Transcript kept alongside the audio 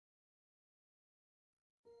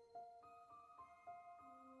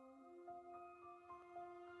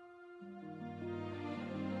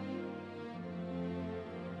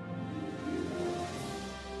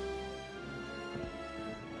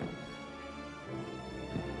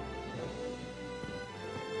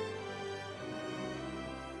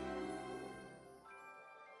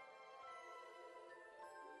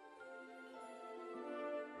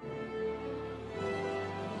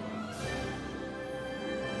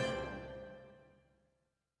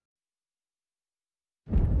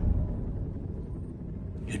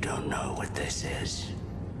You don't know what this is,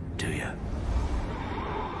 do you?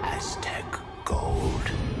 Aztec gold.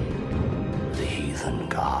 The heathen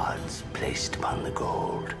gods placed upon the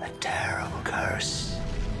gold a terrible curse.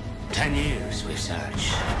 10 years we've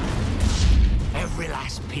searched. Every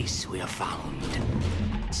last piece we have found,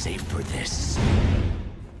 save for this.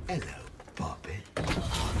 Hello, Bobby.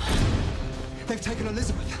 They've taken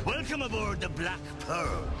Elizabeth. Welcome aboard the Black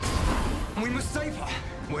Pearl. We must save her.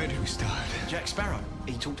 Where do we start? Jack Sparrow.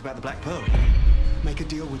 He talked about the Black Pearl. Make a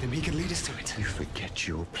deal with him. He can lead us to it. You forget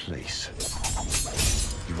your place.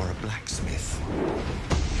 You are a blacksmith.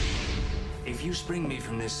 If you spring me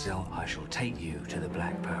from this cell, I shall take you to the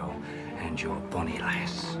Black Pearl and your bonny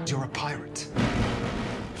lass. You're a pirate.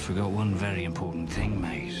 Forgot one very important thing,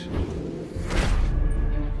 mate.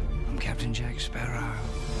 I'm Captain Jack Sparrow.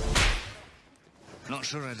 Not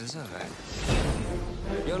sure I deserve it.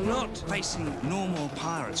 You're not facing normal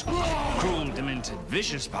pirates. Cruel, demented,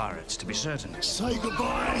 vicious pirates, to be certain. Say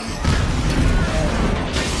goodbye!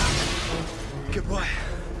 Goodbye.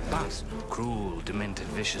 But cruel, demented,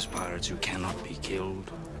 vicious pirates who cannot be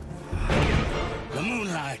killed. The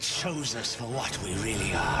moonlight shows us for what we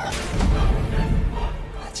really are.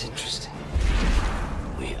 That's interesting.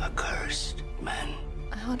 We accursed men.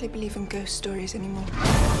 I hardly believe in ghost stories anymore.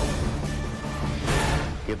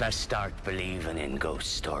 You best start believing in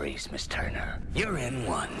ghost stories, Miss Turner. You're in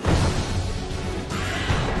one.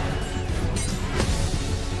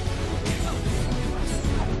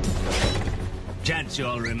 Gents, you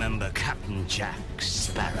all remember Captain Jack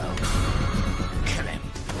Sparrow. Kill him.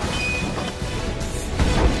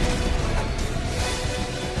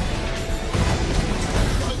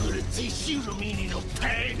 I'm gonna teach you the meaning of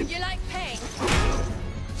pain. You like pain?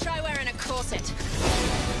 Try wearing a corset.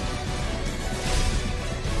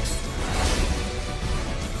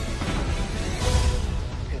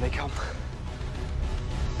 Here they come.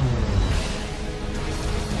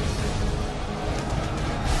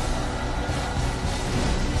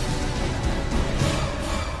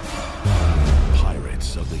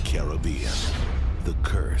 Pirates of the Caribbean. The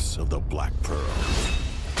curse of the Black Pearl.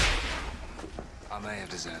 I may have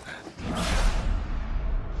deserved that.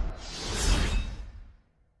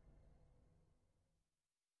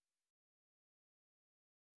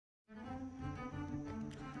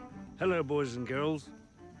 Hello, boys and girls,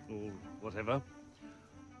 or whatever.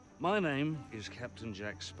 My name is Captain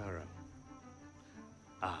Jack Sparrow.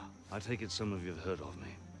 Ah, I take it some of you have heard of me.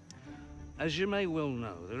 As you may well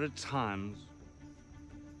know, there are times,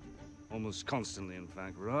 almost constantly in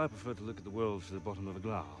fact, where I prefer to look at the world through the bottom of a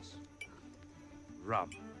glass. Rum.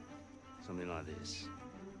 Something like this.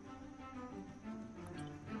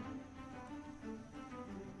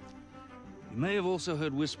 You may have also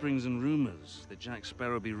heard whisperings and rumors that Jack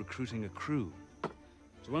Sparrow be recruiting a crew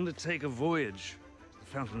to undertake a voyage to the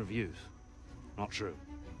Fountain of Youth. Not true.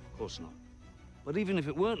 Of course not. But even if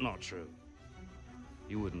it weren't not true,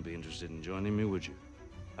 you wouldn't be interested in joining me, would you?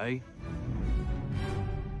 Eh?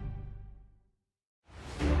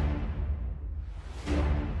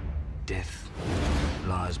 Death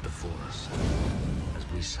lies before us as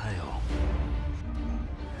we sail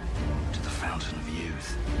to the Fountain of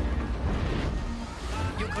Youth.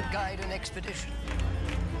 You could guide an expedition.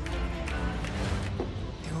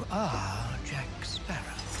 You are Jack Sparrow.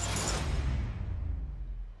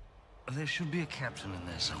 There should be a captain in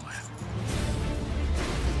there somewhere.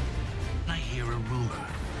 I hear a rumor.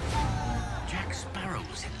 Jack Sparrow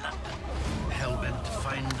was in London, hell-bent to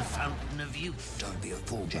find the Fountain of Youth. Don't be a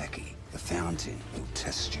fool, Jackie. The fountain will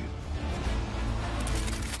test you.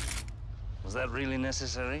 Was that really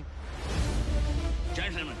necessary?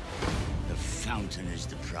 Gentlemen, the fountain is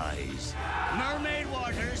the prize. Mermaid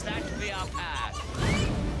waters, that will be our path.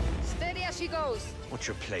 Steady as she goes. What's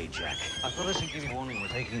your play, Jack? I thought I should give you warning we're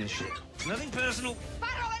taking the ship. Nothing personal.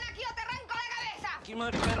 Sparrow, ven aquí o te arranco la cabeza. You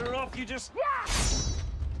might be better off you just...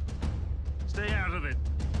 Stay out of it.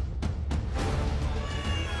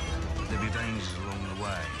 There'll be dangers along the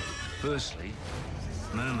way. Firstly,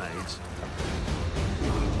 mermaids,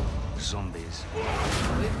 zombies,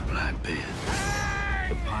 Blackbeard,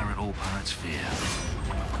 the pirate all pirates fear.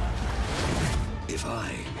 If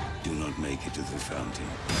I do not make it to the fountain,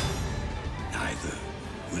 neither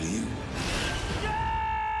will you.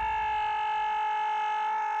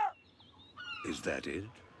 Is that it?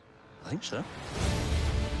 I think so.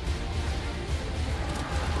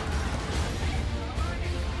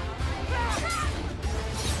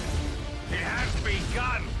 It has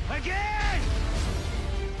begun again!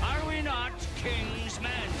 Are we not king's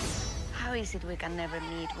men? How is it we can never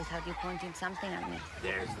meet without you pointing something at me?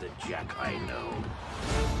 There's the Jack I know.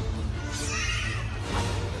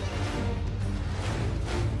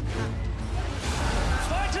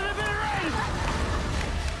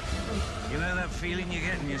 that feeling you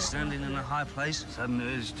get when you're standing in a high place? Sudden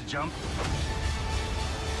urge to jump?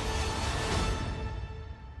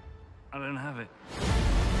 I don't have it.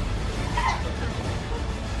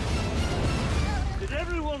 Did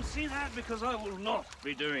everyone see that? Because I will not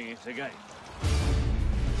be doing it again.